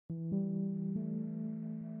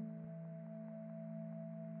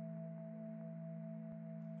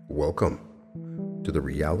Welcome to the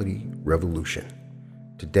Reality Revolution.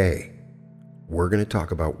 Today, we're going to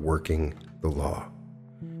talk about working the law.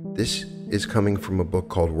 This is coming from a book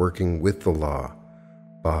called Working with the Law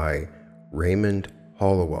by Raymond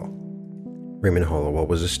Holliwell. Raymond Holliwell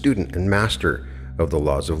was a student and master of the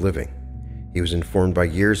laws of living. He was informed by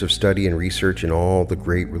years of study and research in all the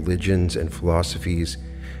great religions and philosophies,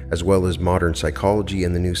 as well as modern psychology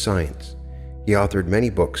and the new science. He authored many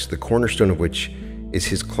books, the cornerstone of which is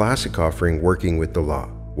his classic offering, Working with the Law.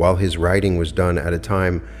 While his writing was done at a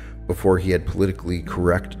time before he had politically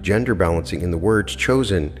correct gender balancing in the words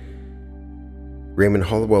chosen, Raymond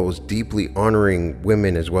Holliwell was deeply honoring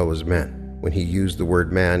women as well as men. When he used the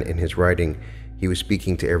word man in his writing, he was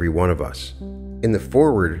speaking to every one of us. In the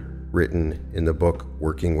foreword written in the book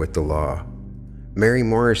Working with the Law, Mary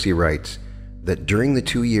Morrissey writes that during the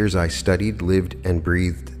 2 years I studied, lived, and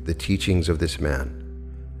breathed the teachings of this man,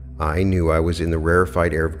 I knew I was in the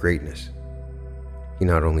rarefied air of greatness. He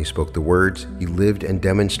not only spoke the words, he lived and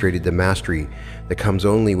demonstrated the mastery that comes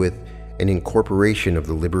only with an incorporation of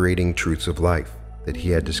the liberating truths of life that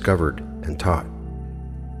he had discovered and taught.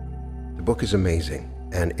 The book is amazing,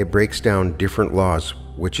 and it breaks down different laws,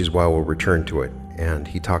 which is why we'll return to it. And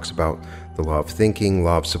he talks about the law of thinking,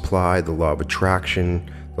 law of supply, the law of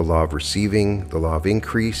attraction, the law of receiving, the law of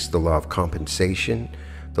increase, the law of compensation,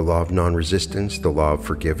 the law of non-resistance, the law of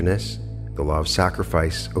forgiveness, the law of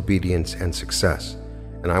sacrifice, obedience, and success.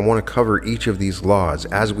 And I want to cover each of these laws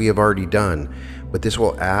as we have already done, but this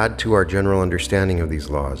will add to our general understanding of these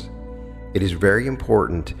laws. It is very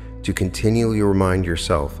important to continually remind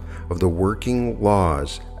yourself of the working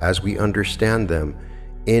laws as we understand them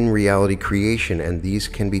in reality creation, and these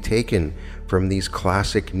can be taken from these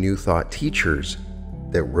classic New Thought teachers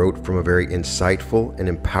that wrote from a very insightful and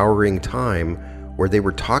empowering time where they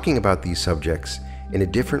were talking about these subjects in a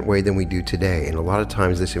different way than we do today. And a lot of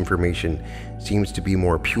times this information seems to be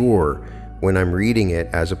more pure when I'm reading it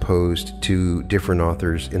as opposed to different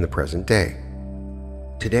authors in the present day.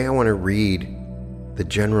 Today I want to read the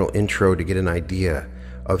general intro to get an idea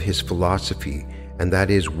of his philosophy, and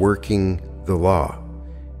that is working the law.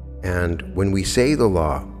 And when we say the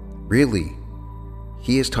law, really,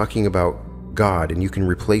 he is talking about God, and you can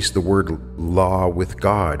replace the word law with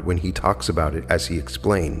God when he talks about it, as he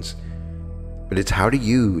explains. But it's how to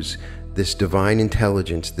use this divine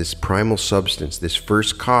intelligence, this primal substance, this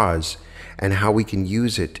first cause, and how we can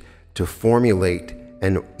use it to formulate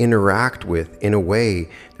and interact with in a way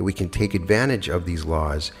that we can take advantage of these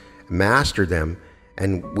laws, master them,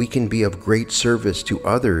 and we can be of great service to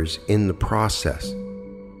others in the process.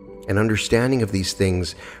 An understanding of these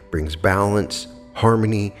things brings balance,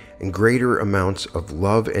 harmony, and greater amounts of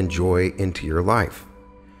love and joy into your life.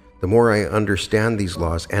 The more I understand these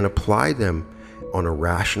laws and apply them on a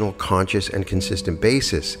rational, conscious, and consistent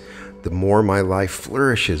basis, the more my life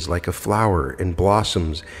flourishes like a flower and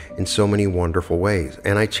blossoms in so many wonderful ways.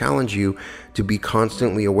 And I challenge you to be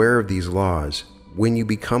constantly aware of these laws. When you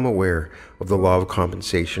become aware of the law of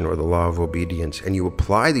compensation or the law of obedience, and you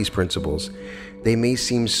apply these principles, they may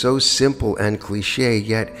seem so simple and cliche,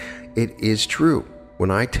 yet it is true.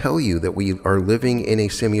 When I tell you that we are living in a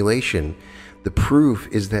simulation, the proof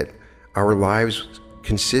is that our lives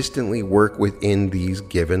consistently work within these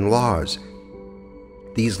given laws.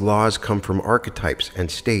 These laws come from archetypes and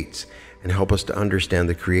states and help us to understand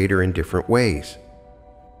the Creator in different ways.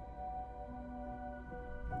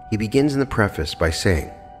 He begins in the preface by saying,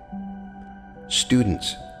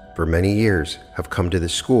 "Students for many years have come to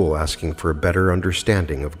this school asking for a better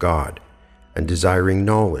understanding of God and desiring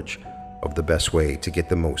knowledge of the best way to get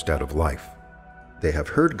the most out of life. They have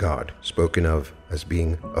heard God spoken of as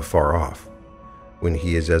being afar off, when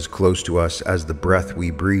he is as close to us as the breath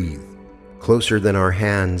we breathe, closer than our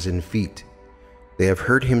hands and feet. They have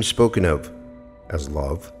heard him spoken of as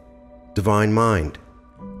love, divine mind,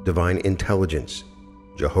 divine intelligence,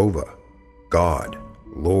 Jehovah, God,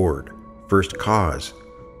 Lord, first cause,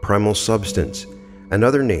 primal substance, and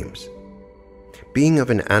other names. Being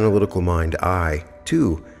of an analytical mind, I,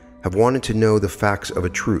 too, have wanted to know the facts of a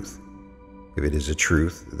truth. If it is a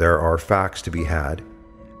truth, there are facts to be had,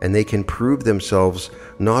 and they can prove themselves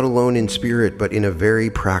not alone in spirit, but in a very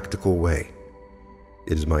practical way.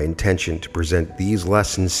 It is my intention to present these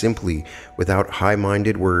lessons simply, without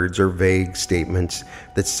high-minded words or vague statements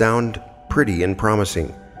that sound pretty and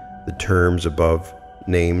promising. The terms above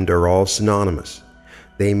named are all synonymous.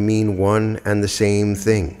 They mean one and the same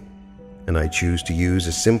thing, and I choose to use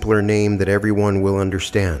a simpler name that everyone will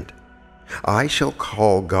understand. I shall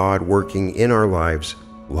call God working in our lives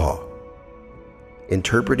law.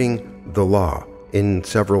 Interpreting the law in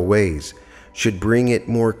several ways should bring it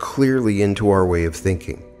more clearly into our way of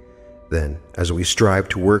thinking. Then, as we strive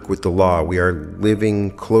to work with the law, we are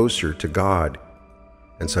living closer to God,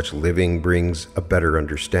 and such living brings a better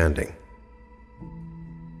understanding.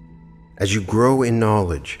 As you grow in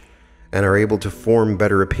knowledge and are able to form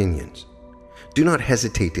better opinions, do not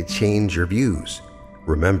hesitate to change your views.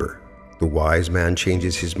 Remember, the wise man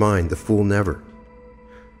changes his mind, the fool never.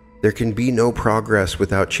 There can be no progress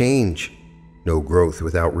without change, no growth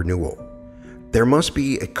without renewal. There must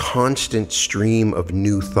be a constant stream of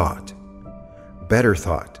new thought, better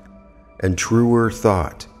thought, and truer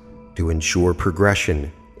thought to ensure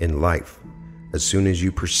progression in life. As soon as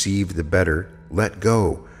you perceive the better, let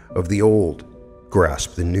go of the old,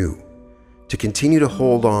 grasp the new. To continue to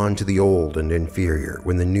hold on to the old and inferior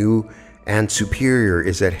when the new and superior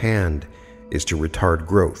is at hand is to retard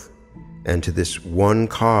growth, and to this one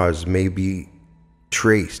cause may be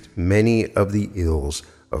traced many of the ills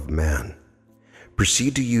of man.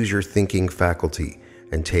 Proceed to use your thinking faculty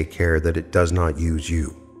and take care that it does not use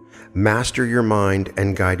you. Master your mind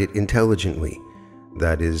and guide it intelligently.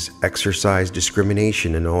 That is, exercise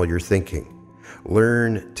discrimination in all your thinking.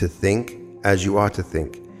 Learn to think as you ought to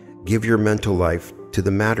think. Give your mental life to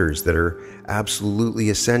the matters that are absolutely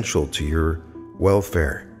essential to your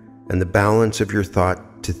welfare, and the balance of your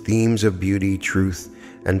thought to themes of beauty, truth,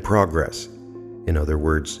 and progress. In other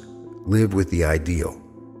words, live with the ideal,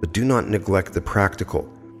 but do not neglect the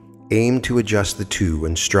practical. Aim to adjust the two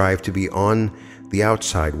and strive to be on the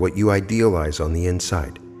outside what you idealize on the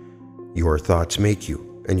inside. Your thoughts make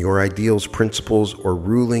you, and your ideals, principles, or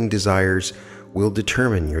ruling desires will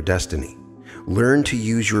determine your destiny. Learn to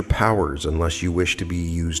use your powers unless you wish to be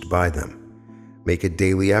used by them. Make a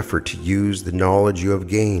daily effort to use the knowledge you have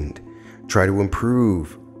gained. Try to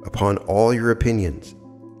improve upon all your opinions.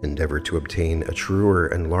 Endeavor to obtain a truer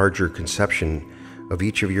and larger conception of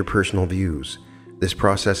each of your personal views. This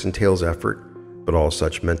process entails effort, but all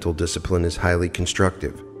such mental discipline is highly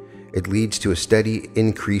constructive. It leads to a steady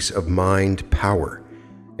increase of mind power,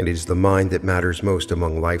 and it is the mind that matters most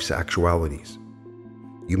among life's actualities.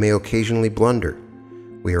 You may occasionally blunder.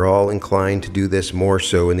 We are all inclined to do this more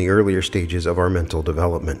so in the earlier stages of our mental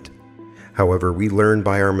development. However, we learn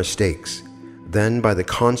by our mistakes. Then, by the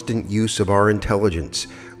constant use of our intelligence,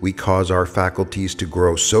 we cause our faculties to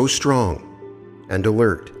grow so strong and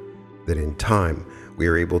alert that in time we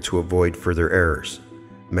are able to avoid further errors.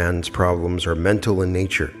 Man's problems are mental in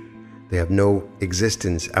nature. They have no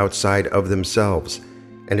existence outside of themselves,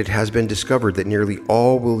 and it has been discovered that nearly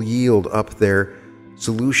all will yield up their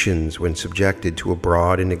solutions when subjected to a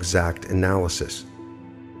broad and exact analysis.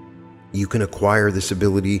 You can acquire this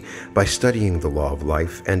ability by studying the law of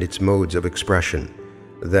life and its modes of expression.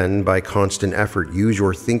 Then, by constant effort, use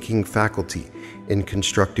your thinking faculty in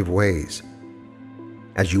constructive ways.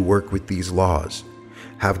 As you work with these laws,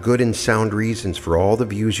 have good and sound reasons for all the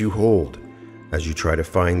views you hold. As you try to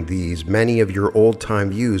find these, many of your old-time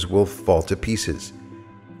views will fall to pieces.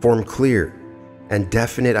 Form clear and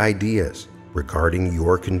definite ideas regarding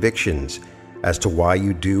your convictions as to why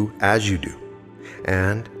you do as you do,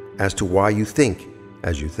 and as to why you think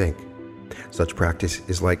as you think. Such practice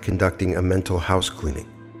is like conducting a mental house cleaning.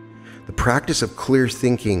 The practice of clear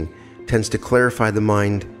thinking tends to clarify the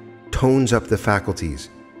mind, tones up the faculties,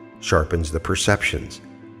 sharpens the perceptions,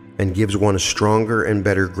 and gives one a stronger and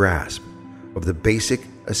better grasp of the basic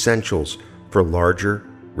essentials for larger,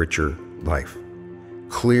 richer life.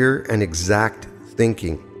 Clear and exact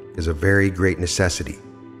thinking is a very great necessity.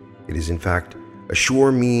 It is in fact a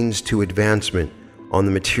sure means to advancement on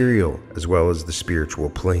the material as well as the spiritual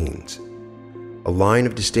planes. A line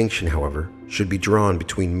of distinction, however, should be drawn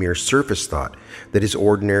between mere surface thought, that is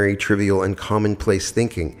ordinary, trivial, and commonplace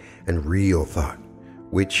thinking, and real thought,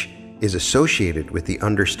 which is associated with the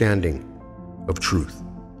understanding of truth.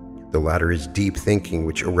 The latter is deep thinking,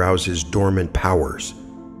 which arouses dormant powers,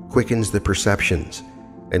 quickens the perceptions,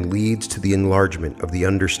 and leads to the enlargement of the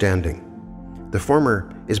understanding. The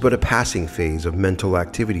former is but a passing phase of mental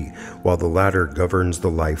activity, while the latter governs the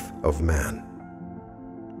life of man.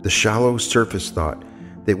 The shallow surface thought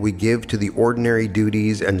that we give to the ordinary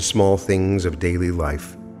duties and small things of daily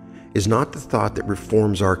life is not the thought that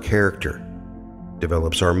reforms our character,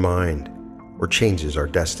 develops our mind, or changes our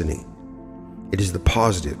destiny. It is the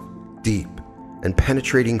positive, deep, and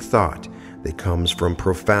penetrating thought that comes from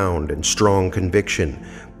profound and strong conviction,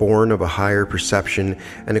 born of a higher perception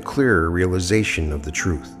and a clearer realization of the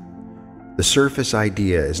truth. The surface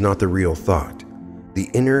idea is not the real thought. The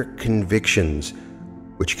inner convictions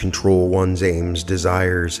which control one's aims,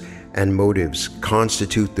 desires, and motives,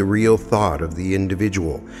 constitute the real thought of the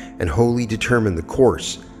individual and wholly determine the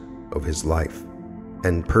course of his life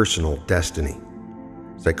and personal destiny.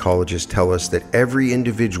 Psychologists tell us that every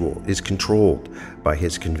individual is controlled by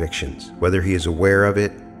his convictions, whether he is aware of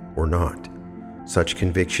it or not. Such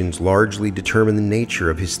convictions largely determine the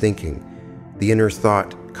nature of his thinking. The inner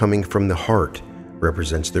thought coming from the heart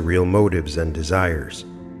represents the real motives and desires.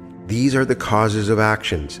 These are the causes of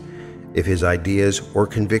actions. If his ideas or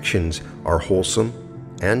convictions are wholesome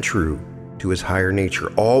and true to his higher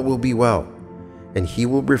nature, all will be well, and he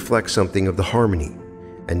will reflect something of the harmony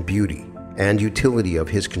and beauty and utility of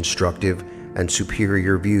his constructive and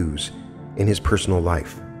superior views in his personal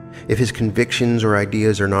life. If his convictions or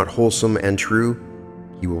ideas are not wholesome and true,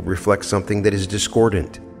 he will reflect something that is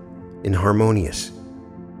discordant, inharmonious,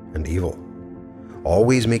 and evil.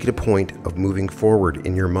 Always make it a point of moving forward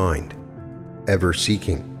in your mind, ever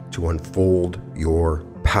seeking to unfold your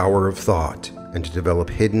power of thought and to develop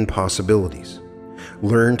hidden possibilities.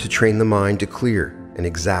 Learn to train the mind to clear and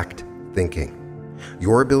exact thinking.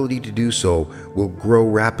 Your ability to do so will grow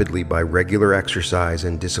rapidly by regular exercise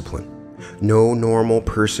and discipline. No normal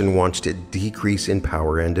person wants to decrease in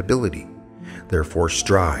power and ability. Therefore,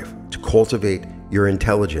 strive to cultivate your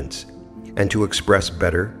intelligence and to express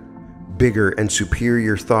better, bigger, and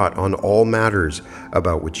superior thought on all matters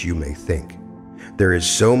about which you may think. There is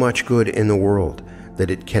so much good in the world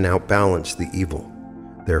that it can outbalance the evil.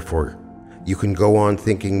 Therefore, you can go on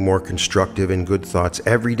thinking more constructive and good thoughts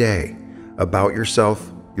every day about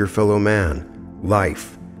yourself, your fellow man,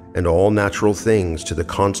 life, and all natural things to the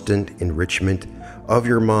constant enrichment of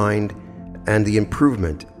your mind and the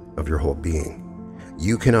improvement of your whole being.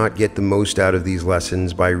 You cannot get the most out of these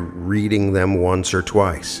lessons by reading them once or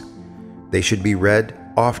twice. They should be read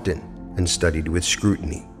often and studied with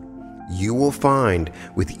scrutiny. You will find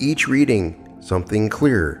with each reading something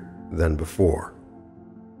clearer than before.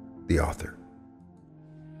 The author.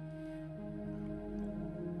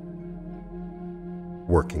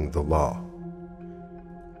 Working the law.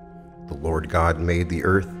 The Lord God made the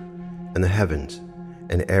earth and the heavens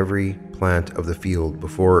and every plant of the field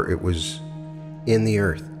before it was in the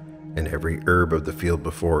earth, and every herb of the field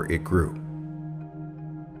before it grew.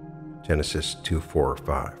 Genesis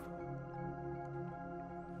 2:4-5.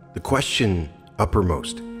 The question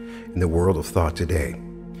uppermost in the world of thought today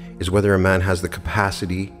is whether a man has the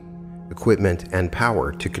capacity, equipment, and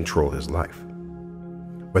power to control his life.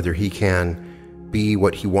 Whether he can be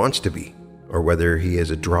what he wants to be, or whether he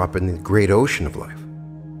is a drop in the great ocean of life.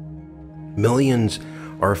 Millions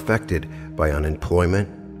are affected by unemployment,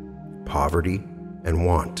 poverty, and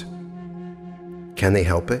want. Can they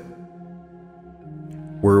help it?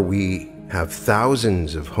 Where we have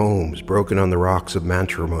thousands of homes broken on the rocks of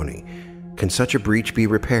matrimony, can such a breach be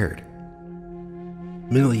repaired?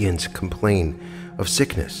 Millions complain of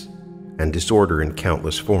sickness and disorder in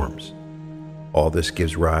countless forms. All this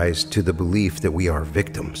gives rise to the belief that we are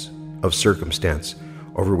victims of circumstance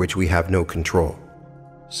over which we have no control.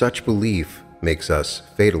 Such belief makes us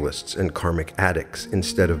fatalists and karmic addicts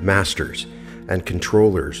instead of masters and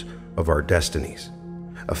controllers of our destinies.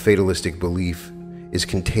 A fatalistic belief is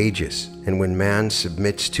contagious, and when man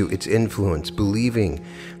submits to its influence, believing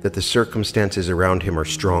that the circumstances around him are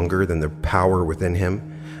stronger than the power within him,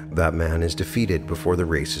 that man is defeated before the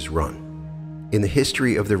race is run. In the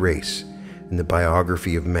history of the race, in the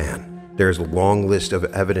biography of man, there is a long list of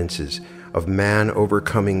evidences of man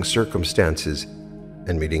overcoming circumstances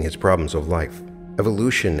and meeting his problems of life.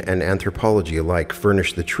 Evolution and anthropology alike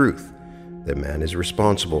furnish the truth that man is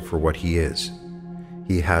responsible for what he is.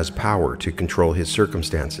 He has power to control his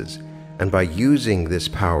circumstances, and by using this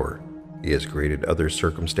power, he has created other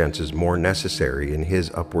circumstances more necessary in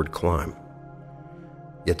his upward climb.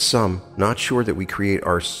 Yet some, not sure that we create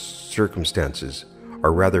our circumstances,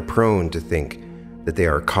 are rather prone to think that they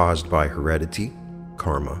are caused by heredity,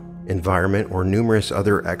 karma, environment, or numerous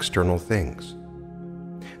other external things.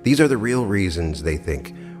 These are the real reasons, they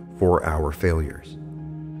think, for our failures.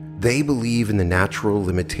 They believe in the natural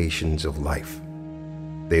limitations of life.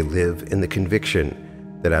 They live in the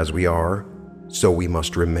conviction that as we are, so we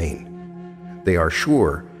must remain. They are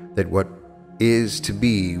sure that what is to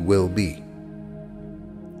be will be.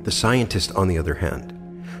 The scientist, on the other hand,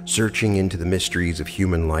 searching into the mysteries of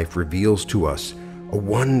human life, reveals to us a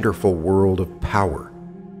wonderful world of power,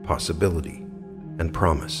 possibility, and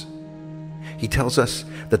promise. He tells us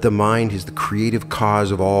that the mind is the creative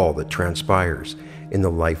cause of all that transpires in the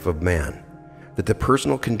life of man, that the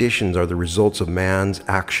personal conditions are the results of man's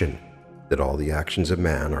action, that all the actions of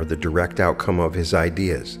man are the direct outcome of his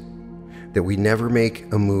ideas. that we never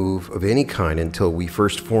make a move of any kind until we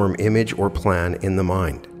first form image or plan in the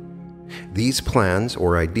mind. These plans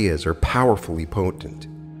or ideas are powerfully potent.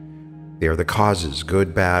 They are the causes,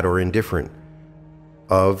 good, bad, or indifferent,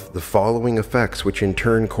 of the following effects, which in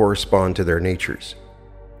turn correspond to their natures.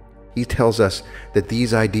 He tells us that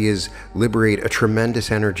these ideas liberate a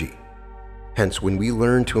tremendous energy. Hence, when we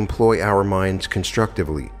learn to employ our minds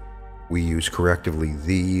constructively, we use correctively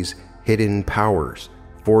these hidden powers,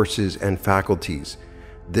 forces, and faculties.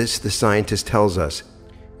 This, the scientist tells us,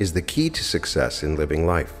 is the key to success in living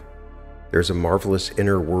life. There's a marvelous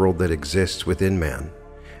inner world that exists within man,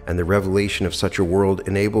 and the revelation of such a world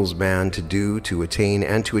enables man to do, to attain,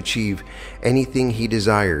 and to achieve anything he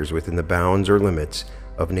desires within the bounds or limits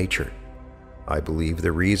of nature. I believe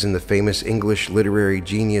the reason the famous English literary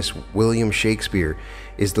genius William Shakespeare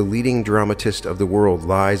is the leading dramatist of the world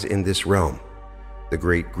lies in this realm. The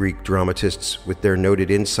great Greek dramatists, with their noted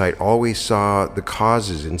insight, always saw the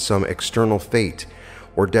causes in some external fate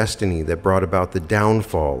or destiny that brought about the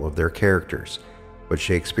downfall of their characters. But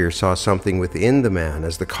Shakespeare saw something within the man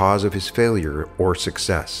as the cause of his failure or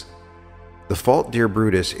success. The fault, dear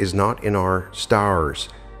Brutus, is not in our stars,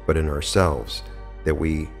 but in ourselves, that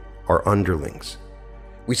we are underlings.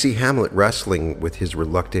 We see Hamlet wrestling with his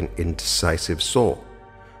reluctant, indecisive soul.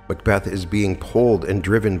 Macbeth is being pulled and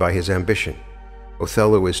driven by his ambition.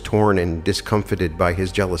 Othello is torn and discomfited by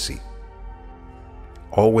his jealousy.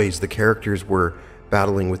 Always the characters were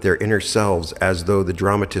battling with their inner selves, as though the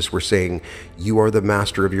dramatists were saying, "You are the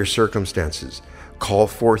master of your circumstances. Call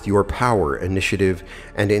forth your power, initiative,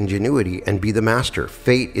 and ingenuity, and be the master.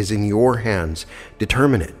 Fate is in your hands.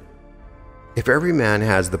 Determine it." If every man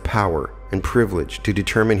has the power and privilege to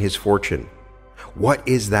determine his fortune, what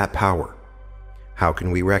is that power? How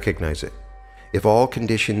can we recognize it? If all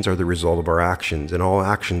conditions are the result of our actions, and all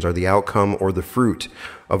actions are the outcome or the fruit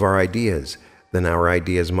of our ideas, then our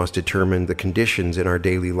ideas must determine the conditions in our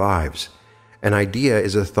daily lives. An idea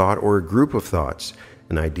is a thought or a group of thoughts.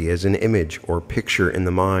 An idea is an image or picture in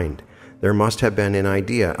the mind. There must have been an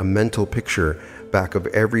idea, a mental picture, back of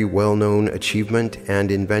every well-known achievement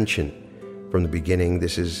and invention. From the beginning,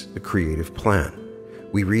 this is the creative plan.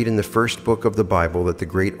 We read in the first book of the Bible that the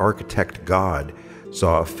great architect God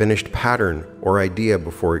saw a finished pattern or idea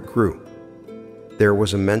before it grew. There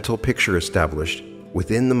was a mental picture established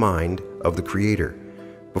within the mind of the Creator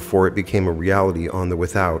before it became a reality on the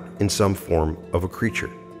without in some form of a creature.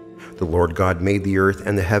 The Lord God made the earth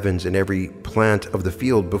and the heavens and every plant of the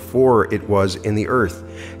field before it was in the earth,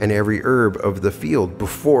 and every herb of the field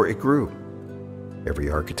before it grew. Every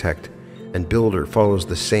architect and builder follows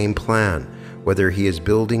the same plan, whether he is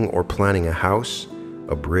building or planning a house,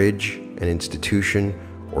 a bridge, an institution,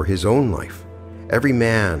 or his own life. Every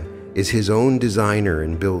man is his own designer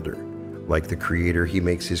and builder. Like the Creator, he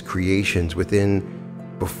makes his creations within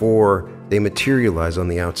before they materialize on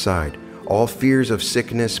the outside. All fears of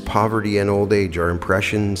sickness, poverty, and old age are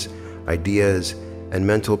impressions, ideas, and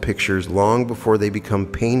mental pictures long before they become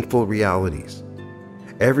painful realities.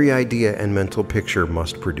 Every idea and mental picture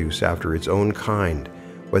must produce after its own kind,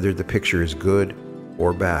 whether the picture is good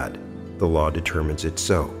or bad. The law determines it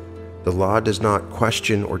so. The law does not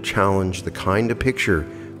question or challenge the kind of picture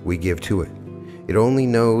we give to it. It only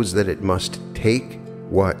knows that it must take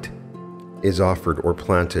what is offered or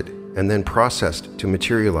planted and then processed to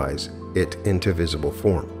materialize it into visible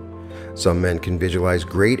form. Some men can visualize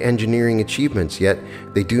great engineering achievements, yet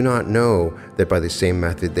they do not know that by the same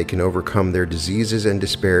method they can overcome their diseases and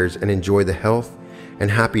despairs and enjoy the health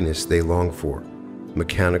and happiness they long for.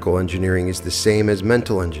 Mechanical engineering is the same as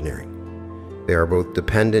mental engineering. They are both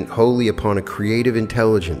dependent wholly upon a creative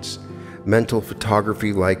intelligence. Mental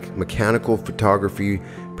photography, like mechanical photography,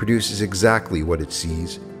 produces exactly what it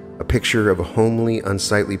sees. A picture of a homely,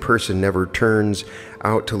 unsightly person never turns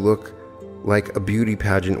out to look like a beauty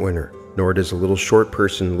pageant winner, nor does a little short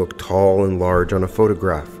person look tall and large on a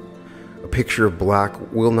photograph. A picture of black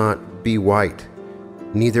will not be white.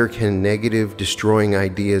 Neither can negative, destroying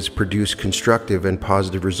ideas produce constructive and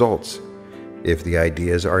positive results. If the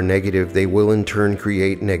ideas are negative, they will in turn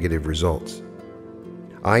create negative results.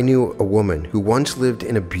 I knew a woman who once lived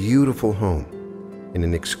in a beautiful home in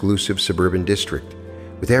an exclusive suburban district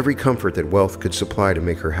with every comfort that wealth could supply to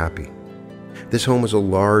make her happy. This home was a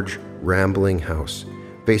large, rambling house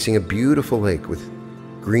facing a beautiful lake with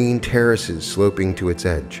green terraces sloping to its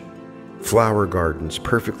edge. Flower gardens,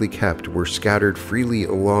 perfectly kept, were scattered freely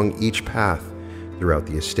along each path throughout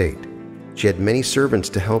the estate. She had many servants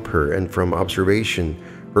to help her, and from observation,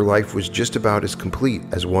 her life was just about as complete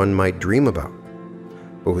as one might dream about.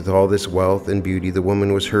 But with all this wealth and beauty, the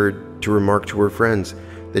woman was heard to remark to her friends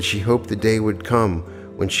that she hoped the day would come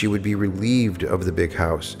when she would be relieved of the big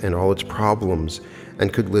house and all its problems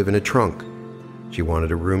and could live in a trunk. She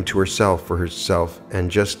wanted a room to herself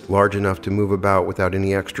and just large enough to move about without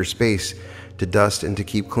any extra space to dust and to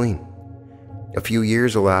keep clean. A few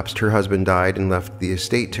years elapsed. Her husband died and left the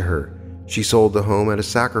estate to her. She sold the home at a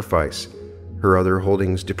sacrifice. Her other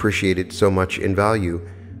holdings depreciated so much in value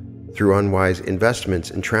through unwise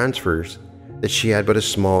investments and transfers that she had but a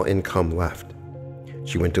small income left.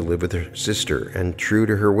 She went to live with her sister, and true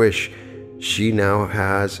to her wish, she now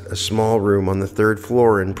has a small room on the 3rd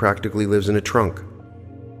floor and practically lives in a trunk.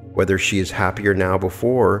 Whether she is happier now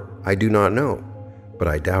before, I do not know, but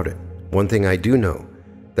I doubt it. One thing I do know,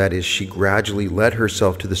 that is, she gradually led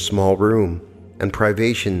herself to the small room and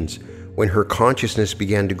privations when her consciousness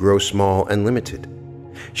began to grow small and limited.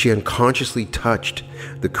 She unconsciously touched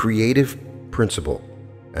the creative principle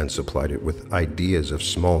and supplied it with ideas of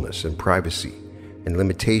smallness and privacy and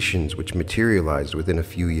limitations which materialized within a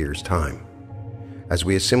few years' time. As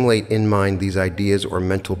we assimilate in mind these ideas or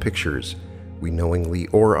mental pictures, we knowingly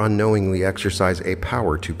or unknowingly exercise a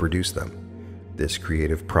power to produce them. This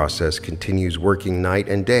creative process continues working night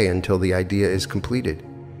and day until the idea is completed.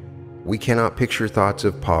 We cannot picture thoughts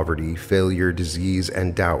of poverty, failure, disease,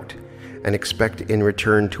 and doubt, and expect in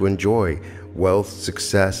return to enjoy wealth,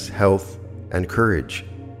 success, health, and courage.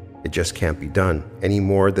 It just can't be done any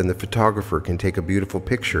more than the photographer can take a beautiful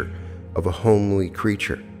picture of a homely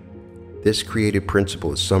creature. This creative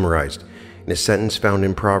principle is summarized in a sentence found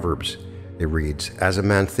in Proverbs. It reads, "As a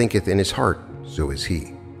man thinketh in his heart, so is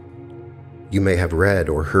he." You may have read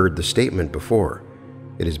or heard the statement before.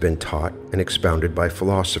 It has been taught and expounded by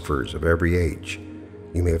philosophers of every age.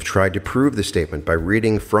 You may have tried to prove the statement by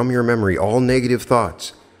reading from your memory all negative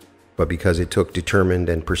thoughts, but because it took determined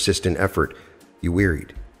and persistent effort, you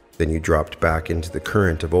wearied. Then you dropped back into the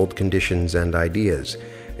current of old conditions and ideas,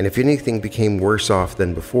 and if anything became worse off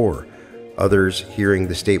than before, others hearing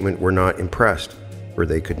the statement were not impressed, for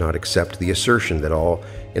they could not accept the assertion that all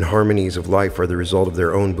inharmonies of life are the result of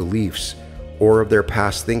their own beliefs or of their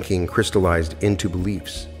past thinking crystallized into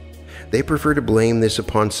beliefs. They prefer to blame this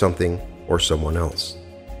upon something or someone else.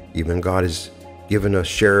 Even God has given a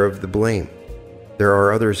share of the blame. There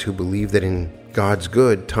are others who believe that in God's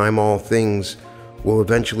good time all things will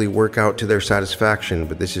eventually work out to their satisfaction,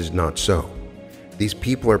 but this is not so. These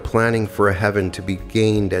people are planning for a heaven to be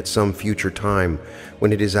gained at some future time,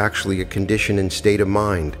 when it is actually a condition and state of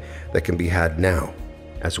mind that can be had now,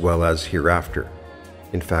 as well as hereafter.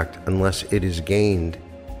 In fact, unless it is gained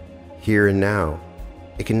here and now,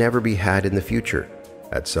 it can never be had in the future.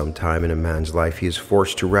 At some time in a man's life, he is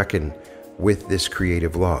forced to reckon with this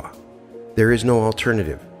creative law. There is no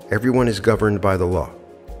alternative. Everyone is governed by the law,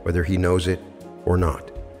 whether he knows it or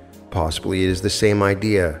not. Possibly it is the same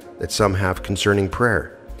idea that some have concerning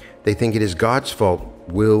prayer. They think it is God's fault,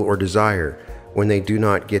 will, or desire when they do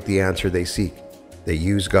not get the answer they seek. They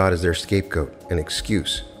use God as their scapegoat and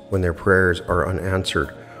excuse when their prayers are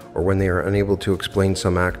unanswered or when they are unable to explain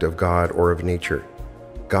some act of God or of nature.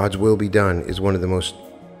 God's will be done is one of the most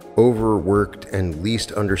overworked and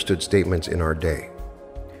least understood statements in our day.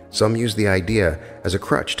 Some use the idea as a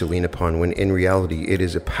crutch to lean upon when in reality it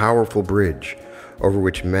is a powerful bridge over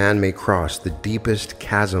which man may cross the deepest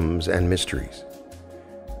chasms and mysteries.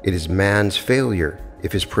 It is man's failure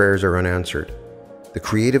if his prayers are unanswered. The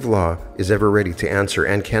creative law is ever ready to answer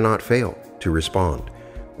and cannot fail to respond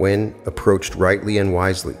when approached rightly and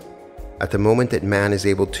wisely. At the moment that man is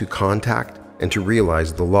able to contact and to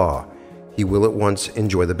realize the law, he will at once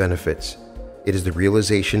enjoy the benefits. It is the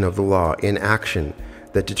realization of the law in action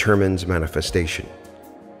that determines manifestation.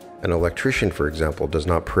 An electrician, for example, does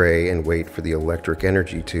not pray and wait for the electric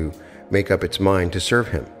energy to make up its mind to serve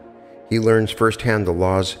him. He learns firsthand the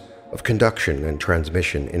laws of conduction and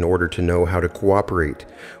transmission in order to know how to cooperate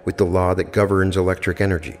with the law that governs electric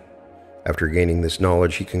energy. After gaining this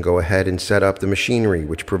knowledge, he can go ahead and set up the machinery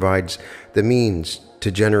which provides the means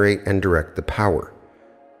to generate and direct the power.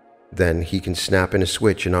 Then he can snap in a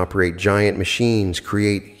switch and operate giant machines,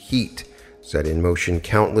 create heat, set in motion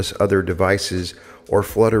countless other devices, or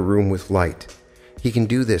flood a room with light. He can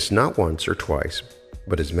do this not once or twice,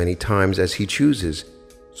 but as many times as he chooses,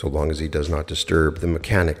 so long as he does not disturb the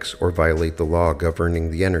mechanics or violate the law governing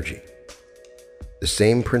the energy. The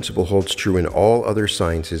same principle holds true in all other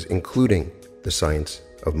sciences, including the science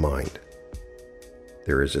of mind.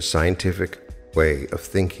 There is a scientific way of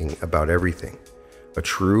thinking about everything, a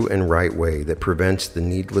true and right way that prevents the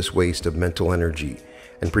needless waste of mental energy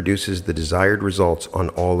and produces the desired results on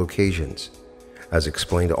all occasions. As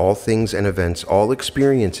explained, all things and events, all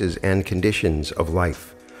experiences and conditions of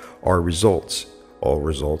life are results All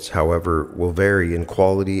results, however, will vary in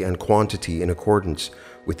quality and quantity in accordance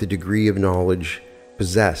with the degree of knowledge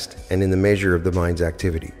possessed and in the measure of the mind's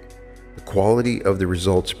activity. The quality of the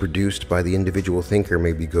results produced by the individual thinker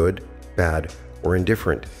may be good, bad, or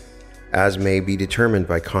indifferent, as may be determined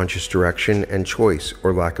by conscious direction and choice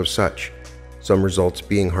or lack of such, some results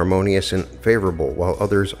being harmonious and favorable, while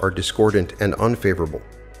others are discordant and unfavorable.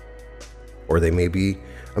 Or they may be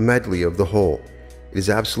a medley of the whole. It is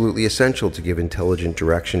absolutely essential to give intelligent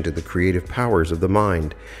direction to the creative powers of the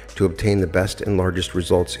mind to obtain the best and largest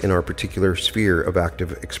results in our particular sphere of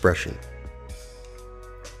active expression.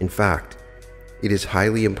 In fact, it is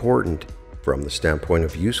highly important, from the standpoint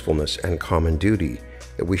of usefulness and common duty,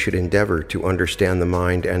 that we should endeavor to understand the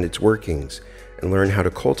mind and its workings, and learn how to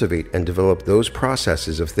cultivate and develop those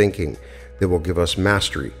processes of thinking that will give us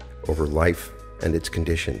mastery over life and its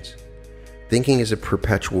conditions. Thinking is a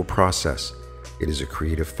perpetual process. It is a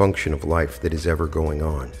creative function of life that is ever going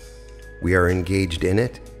on. We are engaged in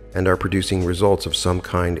it and are producing results of some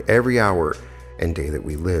kind every hour and day that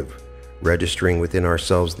we live, registering within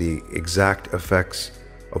ourselves the exact effects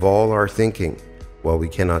of all our thinking. While we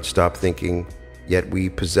cannot stop thinking, yet we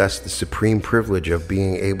possess the supreme privilege of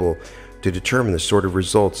being able to determine the sort of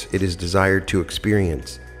results it is desired to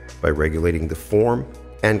experience by regulating the form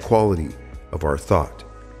and quality of our thought.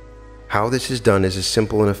 How this is done in a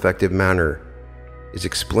simple and effective manner is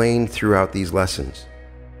explained throughout these lessons.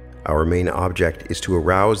 Our main object is to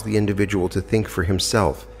arouse the individual to think for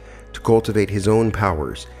himself, to cultivate his own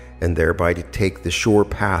powers, and thereby to take the sure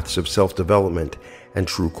paths of self-development and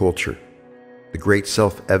true culture. The great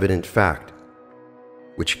self-evident fact,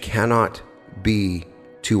 which cannot be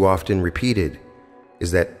too often repeated,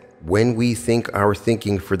 is that when we think our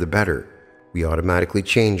thinking for the better, we automatically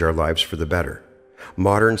change our lives for the better.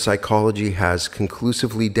 Modern psychology has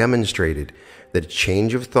conclusively demonstrated that a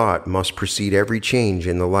change of thought must precede every change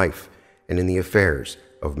in the life and in the affairs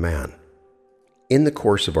of man. In the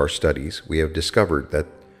course of our studies, we have discovered that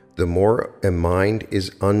the more a mind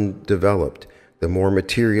is undeveloped, the more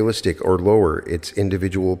materialistic or lower its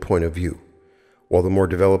individual point of view, while the more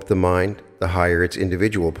developed the mind, the higher its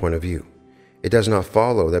individual point of view. It does not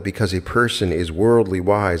follow that because a person is worldly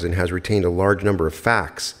wise and has retained a large number of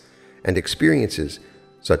facts and experiences,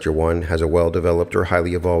 such a one has a well-developed or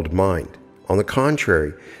highly evolved mind. On the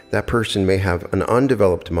contrary, that person may have an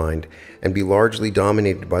undeveloped mind and be largely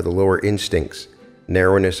dominated by the lower instincts.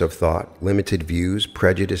 Narrowness of thought, limited views,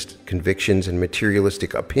 prejudiced convictions, and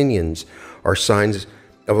materialistic opinions are signs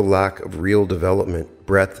of a lack of real development.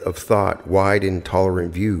 Breadth of thought, wide and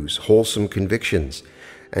tolerant views, wholesome convictions,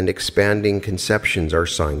 and expanding conceptions are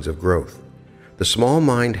signs of growth. The small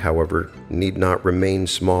mind, however, need not remain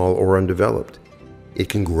small or undeveloped. It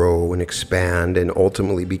can grow and expand and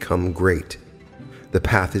ultimately become great. The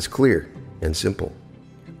path is clear and simple.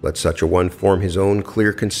 Let such a one form his own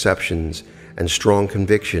clear conceptions and strong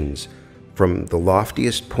convictions from the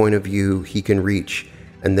loftiest point of view he can reach,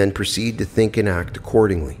 and then proceed to think and act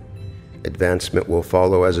accordingly. Advancement will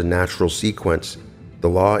follow as a natural sequence. The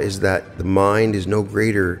law is that the mind is no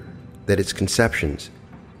greater than its conceptions.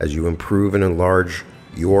 As you improve and enlarge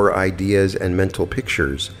your ideas and mental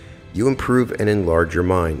pictures, you improve and enlarge your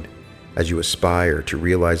mind. As you aspire to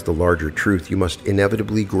realize the larger truth, you must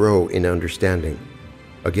inevitably grow in understanding.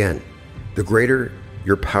 Again, the greater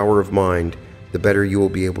your power of mind, the better you will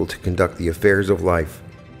be able to conduct the affairs of life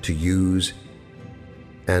to use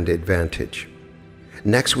and advantage.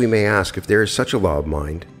 Next, we may ask, if there is such a law of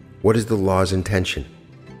mind, what is the law's intention?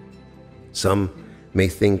 Some may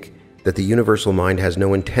think that the universal mind has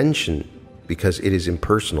no intention because it is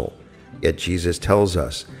impersonal, yet Jesus tells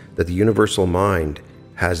us that the universal mind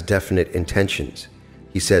has definite intentions.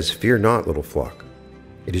 He says, "Fear not, little flock.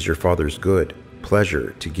 It is your Father's good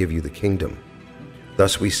pleasure to give you the kingdom."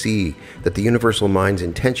 Thus we see that the universal mind's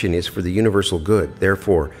intention is for the universal good.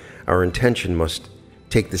 Therefore, our intention must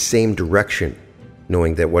take the same direction,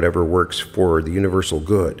 knowing that whatever works for the universal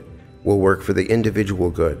good will work for the individual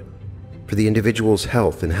good, for the individual's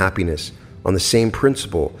health and happiness, on the same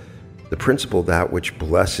principle, the principle that which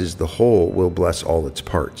blesses the whole will bless all its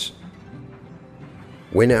parts.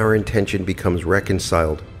 When our intention becomes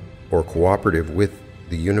reconciled or cooperative with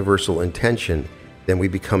the universal intention, then we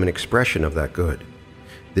become an expression of that good.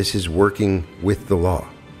 This is working with the law.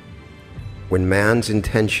 When man's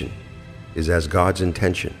intention is as God's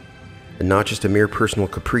intention, and not just a mere personal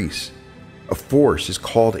caprice, a force is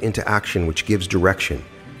called into action which gives direction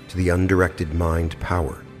to the undirected mind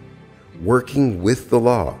power. Working with the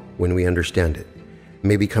law, when we understand it,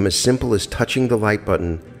 may become as simple as touching the light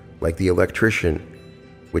button like the electrician,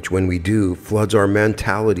 which when we do, floods our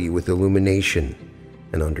mentality with illumination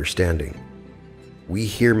and understanding. We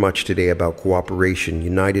hear much today about cooperation,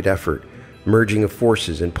 united effort, merging of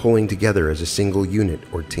forces, and pulling together as a single unit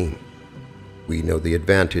or team. We know the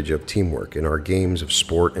advantage of teamwork in our games of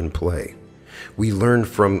sport and play. We learn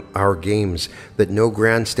from our games that no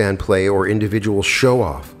grandstand play or individual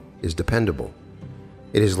show-off is dependable.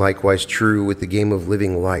 It is likewise true with the game of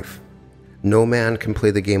living life. No man can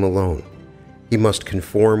play the game alone. He must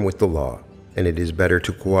conform with the law, and it is better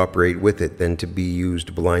to cooperate with it than to be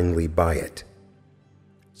used blindly by it.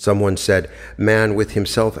 Someone said, man with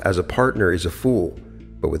himself as a partner is a fool,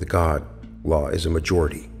 but with God, law is a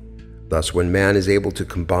majority. Thus, when man is able to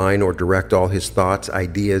combine or direct all his thoughts,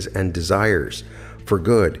 ideas, and desires for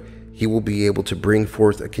good, he will be able to bring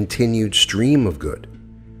forth a continued stream of good.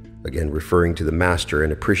 Again, referring to the Master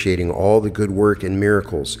and appreciating all the good work and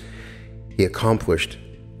miracles he accomplished,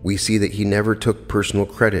 we see that he never took personal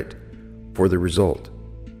credit for the result.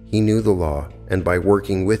 He knew the law, and by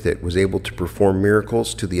working with it was able to perform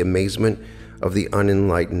miracles to the amazement of the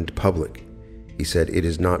unenlightened public. He said, "It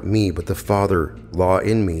is not me, but the Father, law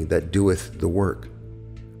in me, that doeth the work."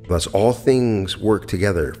 Thus all things work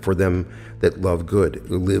together for them that love good,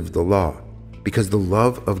 who live the law, because the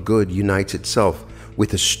love of good unites itself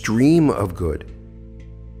with a stream of good,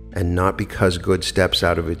 and not because good steps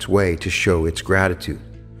out of its way to show its gratitude.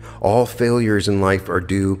 All failures in life are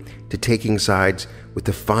due to taking sides with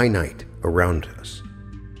the finite around us.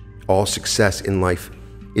 All success in life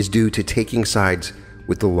is due to taking sides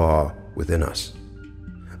with the law within us.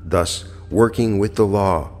 Thus, working with the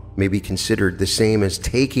law may be considered the same as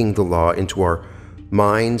taking the law into our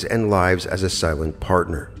minds and lives as a silent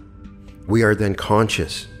partner. We are then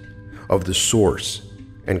conscious of the source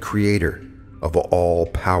and creator of all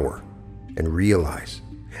power and realize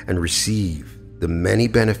and receive the many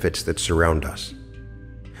benefits that surround us.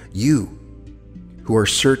 You, who are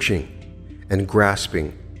searching and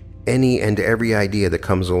grasping any and every idea that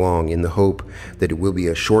comes along in the hope that it will be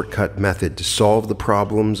a shortcut method to solve the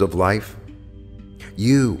problems of life,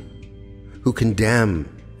 you, who condemn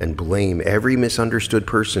and blame every misunderstood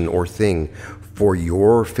person or thing for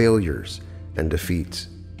your failures and defeats,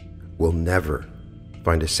 will never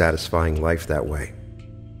find a satisfying life that way.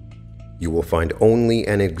 You will find only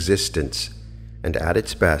an existence, and at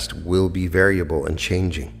its best will be variable and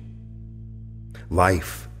changing.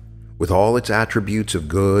 Life, with all its attributes of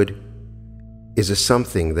good, is a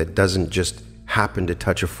something that doesn't just happen to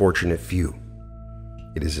touch a fortunate few.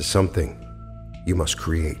 It is a something you must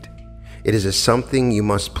create. It is a something you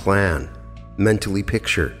must plan, mentally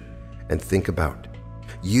picture, and think about.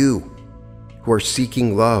 You, who are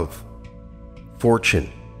seeking love, fortune,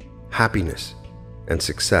 happiness, and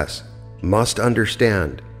success, must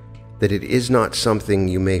understand that it is not something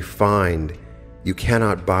you may find. You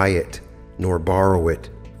cannot buy it nor borrow it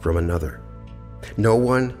from another. No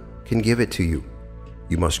one can give it to you.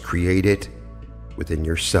 You must create it within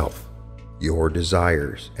yourself. Your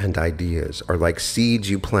desires and ideas are like seeds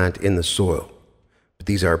you plant in the soil, but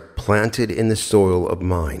these are planted in the soil of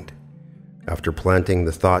mind. After planting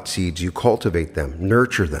the thought seeds, you cultivate them,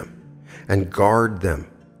 nurture them, and guard them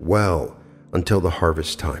well until the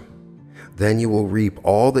harvest time. Then you will reap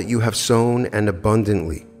all that you have sown, and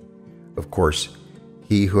abundantly. Of course,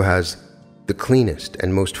 he who has the cleanest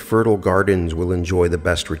and most fertile gardens will enjoy the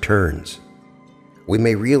best returns. We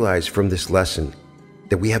may realize from this lesson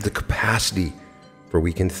that we have the capacity, for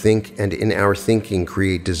we can think, and in our thinking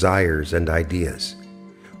create desires and ideas.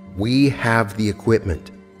 We have the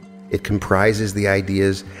equipment. It comprises the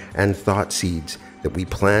ideas and thought seeds that we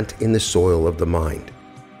plant in the soil of the mind.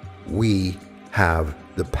 We have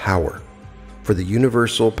the power, for the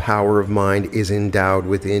universal power of mind is endowed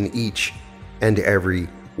within each and every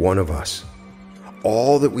one of us.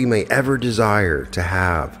 All that we may ever desire to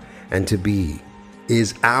have and to be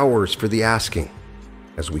is ours for the asking,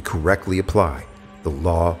 as we correctly apply the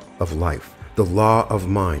law of life, the law of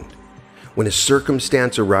mind. When a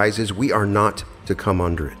circumstance arises, we are not to come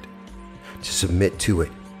under it, to submit to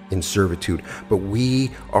it in servitude, but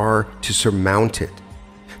we are to surmount it,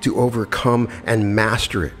 to overcome and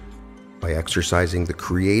master it by exercising the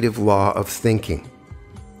creative law of thinking,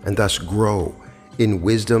 and thus grow in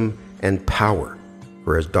wisdom and power.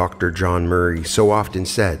 For as Dr. John Murray so often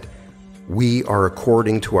said, we are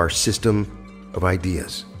according to our system of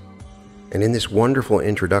ideas. And in this wonderful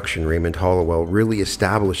introduction, Raymond Holliwell really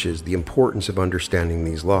establishes the importance of understanding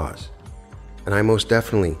these laws. And I most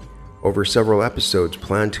definitely, over several episodes,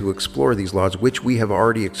 plan to explore these laws, which we have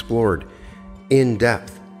already explored in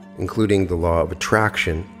depth, including the law of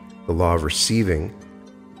attraction, the law of receiving,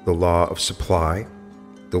 the law of supply,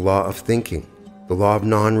 the law of thinking, the law of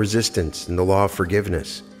non-resistance, and the law of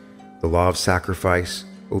forgiveness, the law of sacrifice,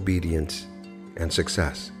 obedience, and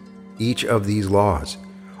success. Each of these laws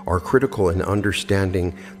are critical in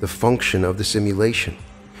understanding the function of the simulation.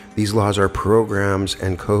 These laws are programs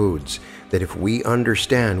and codes that if we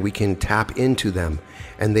understand, we can tap into them,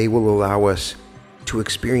 and they will allow us to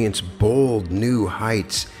experience bold new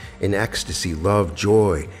heights in ecstasy, love,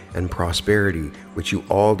 joy, and prosperity, which you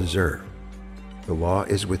all deserve. The law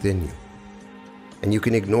is within you. And you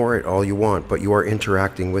can ignore it all you want, but you are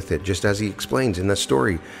interacting with it, just as he explains in the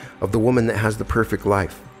story of the woman that has the perfect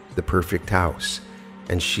life, the perfect house,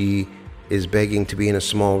 and she is begging to be in a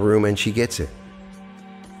small room and she gets it.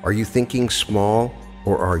 Are you thinking small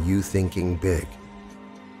or are you thinking big?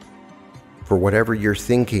 For whatever you're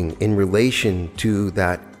thinking in relation to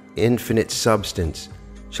that infinite substance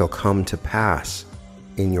shall come to pass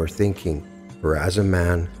in your thinking. For as a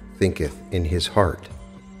man thinketh in his heart,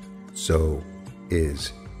 so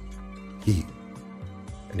is he.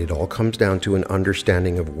 And it all comes down to an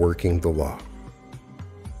understanding of working the law.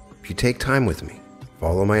 If you take time with me,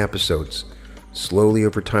 follow my episodes, slowly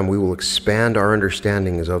over time we will expand our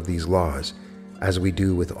understandings of these laws as we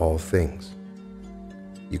do with all things.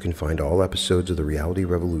 You can find all episodes of The Reality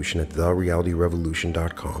Revolution at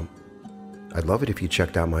therealityrevolution.com. I'd love it if you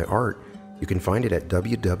checked out my art. You can find it at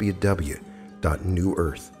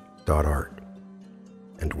www.newearth.art.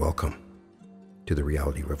 And welcome to The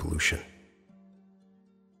Reality Revolution.